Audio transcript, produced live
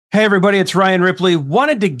Hey, everybody, it's Ryan Ripley.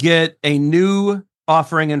 Wanted to get a new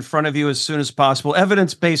offering in front of you as soon as possible,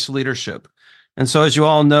 evidence-based leadership. And so, as you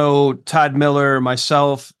all know, Todd Miller,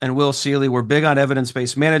 myself, and Will Seeley, we're big on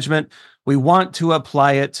evidence-based management. We want to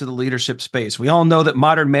apply it to the leadership space. We all know that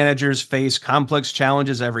modern managers face complex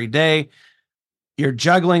challenges every day. You're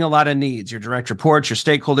juggling a lot of needs, your direct reports, your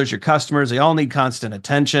stakeholders, your customers, they all need constant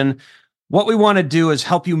attention. What we want to do is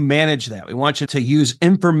help you manage that. We want you to use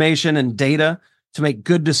information and data to make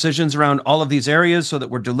good decisions around all of these areas so that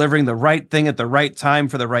we're delivering the right thing at the right time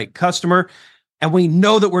for the right customer. And we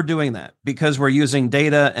know that we're doing that because we're using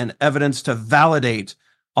data and evidence to validate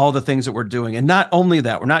all the things that we're doing. And not only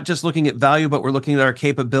that, we're not just looking at value, but we're looking at our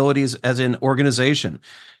capabilities as an organization.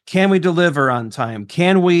 Can we deliver on time?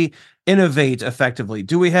 Can we innovate effectively?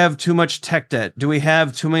 Do we have too much tech debt? Do we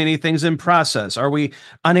have too many things in process? Are we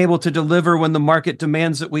unable to deliver when the market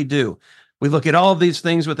demands that we do? We look at all of these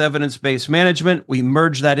things with evidence-based management. We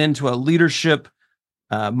merge that into a leadership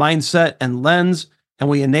mindset and lens, and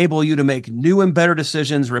we enable you to make new and better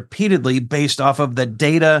decisions repeatedly based off of the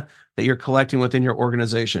data that you're collecting within your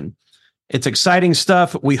organization. It's exciting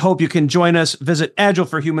stuff. We hope you can join us. Visit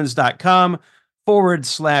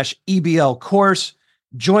agileforhumans.com/EBL course.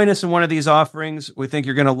 Join us in one of these offerings. We think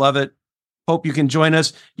you're going to love it. Hope you can join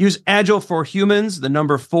us. Use Agile for Humans, the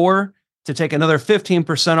number 4, to take another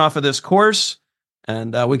 15% off of this course.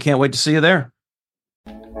 And we can't wait to see you there.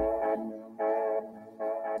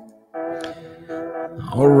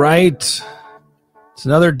 All right. It's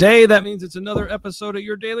another day. That means it's another episode of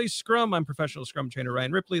Your Daily Scrum. I'm professional Scrum trainer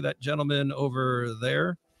Ryan Ripley. That gentleman over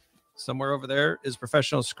there, somewhere over there, is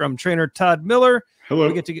professional Scrum trainer Todd Miller. Hello.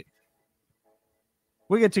 We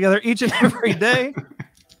get together each and every day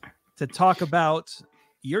to talk about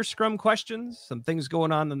your Scrum questions, some things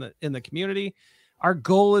going on in the community. Our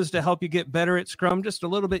goal is to help you get better at Scrum just a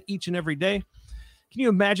little bit each and every day. Can you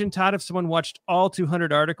imagine, Todd, if someone watched all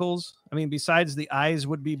 200 articles? I mean, besides the eyes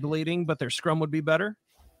would be bleeding, but their Scrum would be better?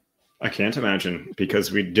 I can't imagine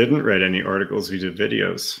because we didn't write any articles. We did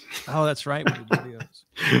videos. Oh, that's right. We did videos.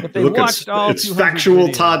 If they watched all it's factual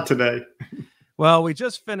videos, Todd today. Well, we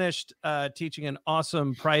just finished teaching an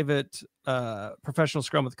awesome private professional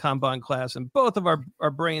Scrum with Kanban class, and both of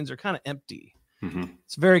our brains are kind of empty. Mm-hmm.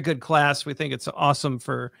 It's a very good class. We think it's awesome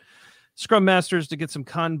for Scrum Masters to get some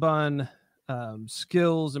Kanban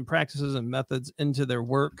skills and practices and methods into their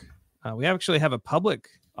work. We actually have a public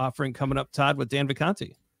offering coming up, Todd, with Dan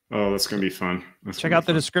Vicanti. Oh, that's going to be fun. Check out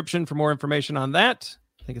the description for more information on that.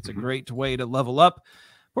 I think it's a great way to level up.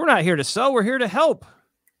 We're not here to sell. We're here to help.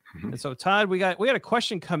 And so, Todd, we had a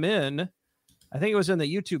question come in. I think it was in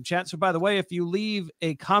the YouTube chat. So, by the way, if you leave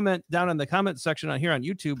a comment down in the comment section on here on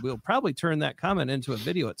YouTube, we'll probably turn that comment into a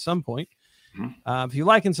video at some point. If you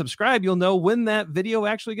like and subscribe, you'll know when that video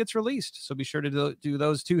actually gets released. So be sure to do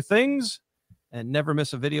those two things and never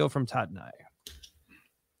miss a video from Todd and I.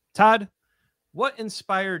 Todd, what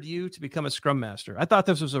inspired you to become a Scrum Master? I thought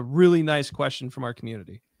this was a really nice question from our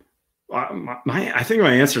community. I think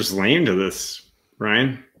my answer is lame to this,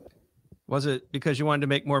 Ryan. Was it because you wanted to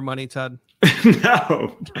make more money, Todd?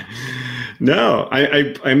 No.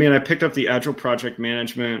 I mean, I picked up the Agile Project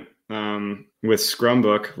Management with Scrum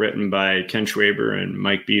book written by Ken Schwaber and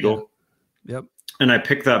Mike Beadle. Yep. And I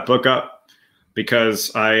picked that book up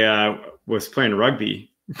because I was playing rugby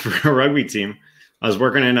for a rugby team. I was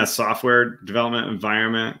working in a software development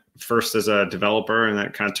environment, first as a developer, and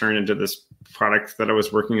that kind of turned into this product that I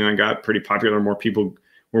was working on, got pretty popular. More people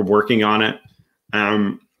were working on it.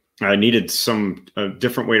 I needed a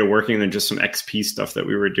different way to working than just some XP stuff that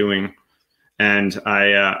we were doing. And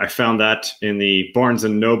I found that in the Barnes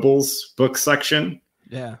and Noble's book section.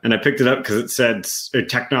 Yeah. And I picked it up because it said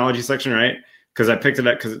technology section, right? Because I picked it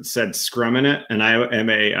up because it said Scrum in it. And I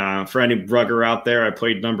am for any rugger out there, I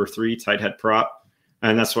played number 3 tight head prop.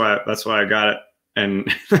 And that's why I got it.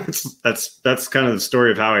 And that's kind of the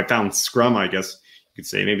story of how I found Scrum, I guess you could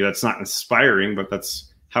say. Maybe that's not inspiring, but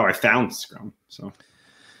that's how I found Scrum. So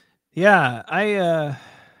yeah,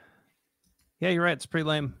 you're right. It's pretty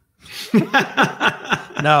lame.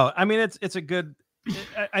 No, I mean, it's a good,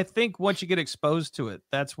 I think once you get exposed to it,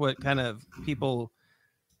 that's what kind of people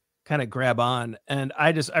kind of grab on. And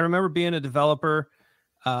I remember being a developer,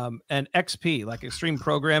 and XP, like extreme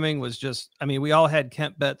programming, was just, I mean, we all had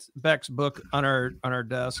Kent Beck's book on our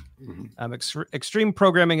desk. Extreme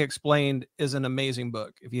Programming Explained is an amazing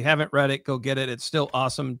book. If you haven't read it, go get it. It's still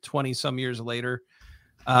awesome 20 some years later.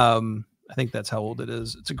 I think that's how old it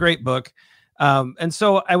is. It's a great book. And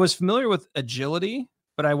so I was familiar with agility,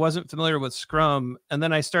 but I wasn't familiar with Scrum. And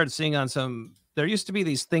then I started seeing there used to be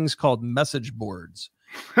these things called message boards.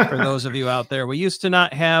 For those of you out there, we used to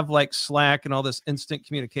not have like Slack and all this instant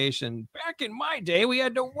communication. Back in my day, we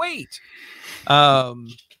had to wait.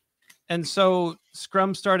 And so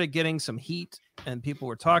Scrum started getting some heat and people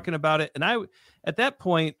were talking about it. And at that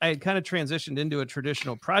point, I had kind of transitioned into a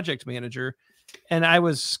traditional project manager and I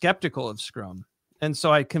was skeptical of Scrum. And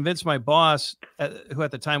so I convinced my boss, who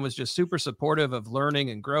at the time was just super supportive of learning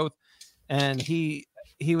and growth. And he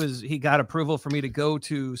got approval for me to go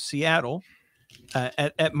to Seattle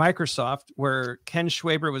at Microsoft, where Ken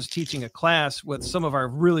Schwaber was teaching a class with some of our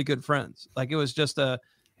really good friends. Like it was just a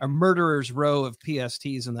murderer's row of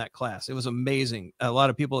PSTs in that class. It was amazing. A lot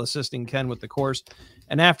of people assisting Ken with the course.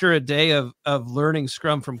 And after a day of learning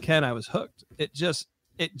Scrum from Ken, I was hooked. It just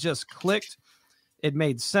clicked. It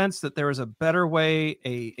made sense that there was a better way,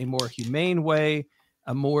 a more humane way,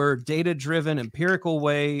 a more data-driven, empirical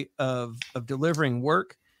way of delivering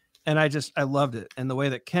work. And I loved it. And the way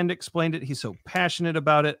that Ken explained it, he's so passionate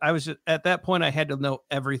about it. I was just, at that point, I had to know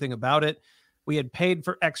everything about it. We had paid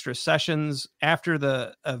for extra sessions after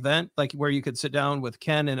the event, like where you could sit down with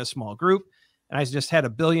Ken in a small group. And I just had a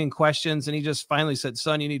billion questions. And he just finally said,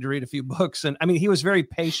 son, you need to read a few books. And I mean, he was very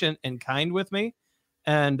patient and kind with me.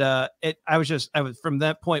 And I was from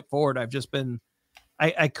that point forward, I've just been,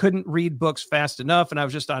 I couldn't read books fast enough. And I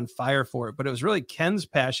was just on fire for it. But it was really Ken's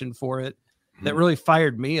passion for it that really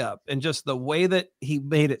fired me up, and just the way that he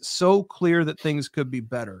made it so clear that things could be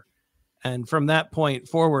better. And from that point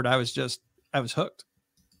forward, I was hooked.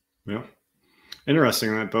 Yeah.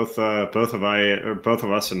 Interesting that both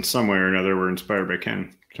of us in some way or another were inspired by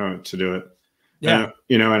Ken to do it. Yeah.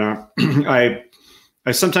 And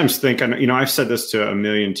I sometimes think, and I've said this to a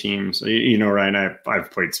million teams, Ryan,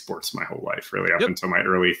 I've played sports my whole life, really up until my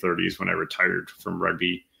early 30s when I retired from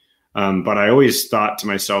rugby. But I always thought to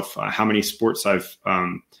myself, how many sports I've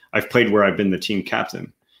played where I've been the team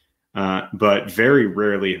captain, but very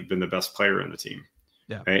rarely have been the best player in the team.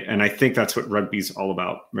 Yeah. Right. And I think that's what rugby's all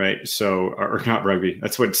about. Right. So, or not rugby.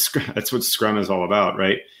 That's what Scrum is all about.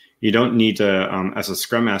 Right. You don't need to, as a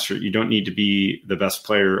Scrum Master, you don't need to be the best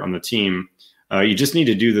player on the team. You just need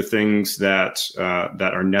to do the things that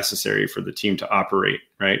are necessary for the team to operate.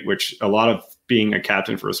 Right. Which a lot of being a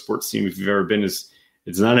captain for a sports team, if you've ever been,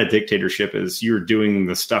 it's not a dictatorship, as you're doing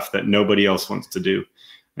the stuff that nobody else wants to do.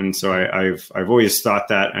 And so I've always thought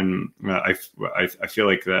that. And I feel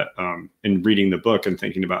like that in reading the book and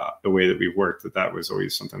thinking about the way that we've worked, that was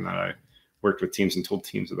always something that I worked with teams and told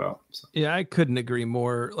teams about. So. Yeah, I couldn't agree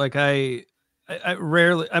more. Like I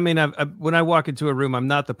rarely, when I walk into a room, I'm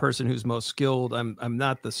not the person who's most skilled. I'm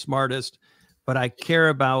not the smartest, but I care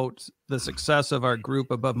about the success of our group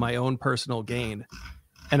above my own personal gain.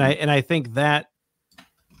 And I think that,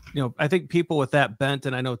 I think people with that bent,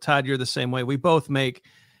 and I know, Todd, you're the same way. We both make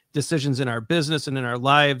decisions in our business and in our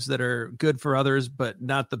lives that are good for others, but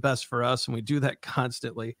not the best for us. And we do that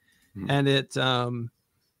constantly. And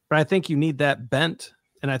but I think you need that bent.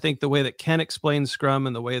 And I think the way that Ken explains Scrum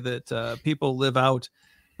and the way that people live out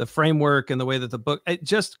the framework and the way that the book, it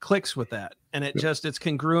just clicks with that. And it's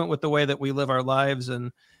congruent with the way that we live our lives.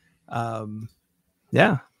 And so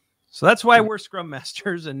that's why we're Scrum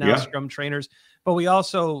Masters and now Scrum trainers. But we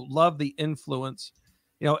also love the influence.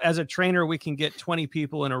 As a trainer, we can get 20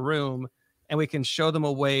 people in a room and we can show them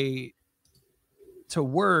a way to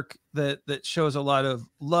work that shows a lot of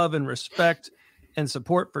love and respect and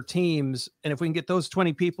support for teams. And if we can get those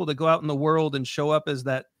 20 people to go out in the world and show up as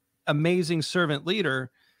that amazing servant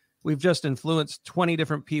leader, we've just influenced 20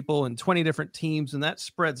 different people and 20 different teams, and that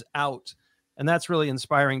spreads out. And that's really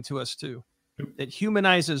inspiring to us too. It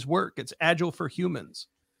humanizes work. It's agile for humans,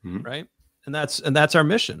 right? And that's our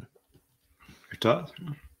mission. It does.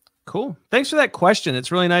 Cool. Thanks for that question.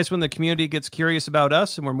 It's really nice when the community gets curious about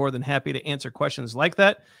us, and we're more than happy to answer questions like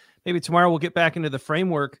that. Maybe tomorrow we'll get back into the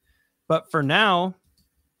framework, but for now,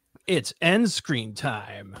 it's end screen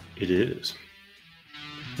time. It is.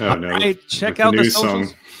 Oh no! Right, check out the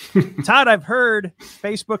socials. Todd, I've heard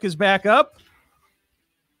Facebook is back up.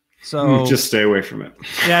 So just stay away from it.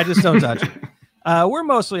 Yeah, just don't touch it. We're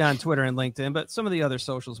mostly on Twitter and LinkedIn, but some of the other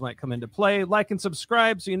socials might come into play. Like and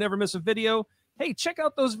subscribe so you never miss a video. Hey, check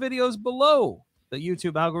out those videos below. The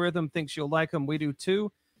YouTube algorithm thinks you'll like them. We do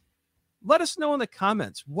too. Let us know in the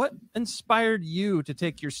comments what inspired you to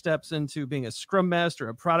take your steps into being a Scrum Master,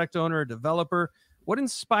 a product owner, a developer. What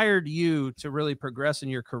inspired you to really progress in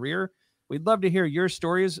your career? We'd love to hear your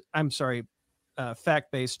stories. I'm sorry,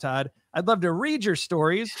 fact-based, Todd. I'd love to read your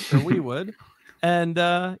stories, or we would. And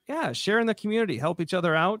share in the community, help each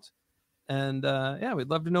other out. And we'd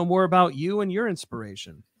love to know more about you and your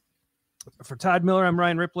inspiration. For Todd Miller, I'm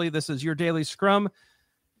Ryan Ripley. This is your Daily Scrum.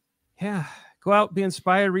 Yeah, go out, be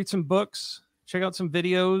inspired, read some books, check out some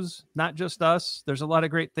videos, not just us. There's a lot of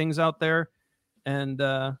great things out there. And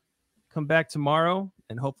come back tomorrow,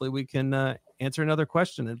 and hopefully we can answer another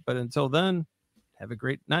question. But until then, have a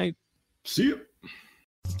great night. See you.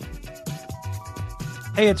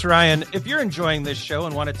 Hey, it's Ryan. If you're enjoying this show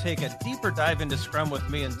and want to take a deeper dive into Scrum with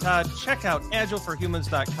me and Todd, check out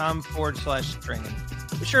agileforhumans.com/training.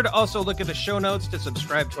 Be sure to also look at the show notes to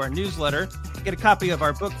subscribe to our newsletter, get a copy of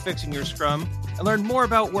our book, Fixing Your Scrum, and learn more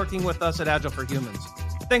about working with us at Agile for Humans.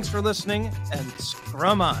 Thanks for listening, and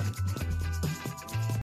Scrum on.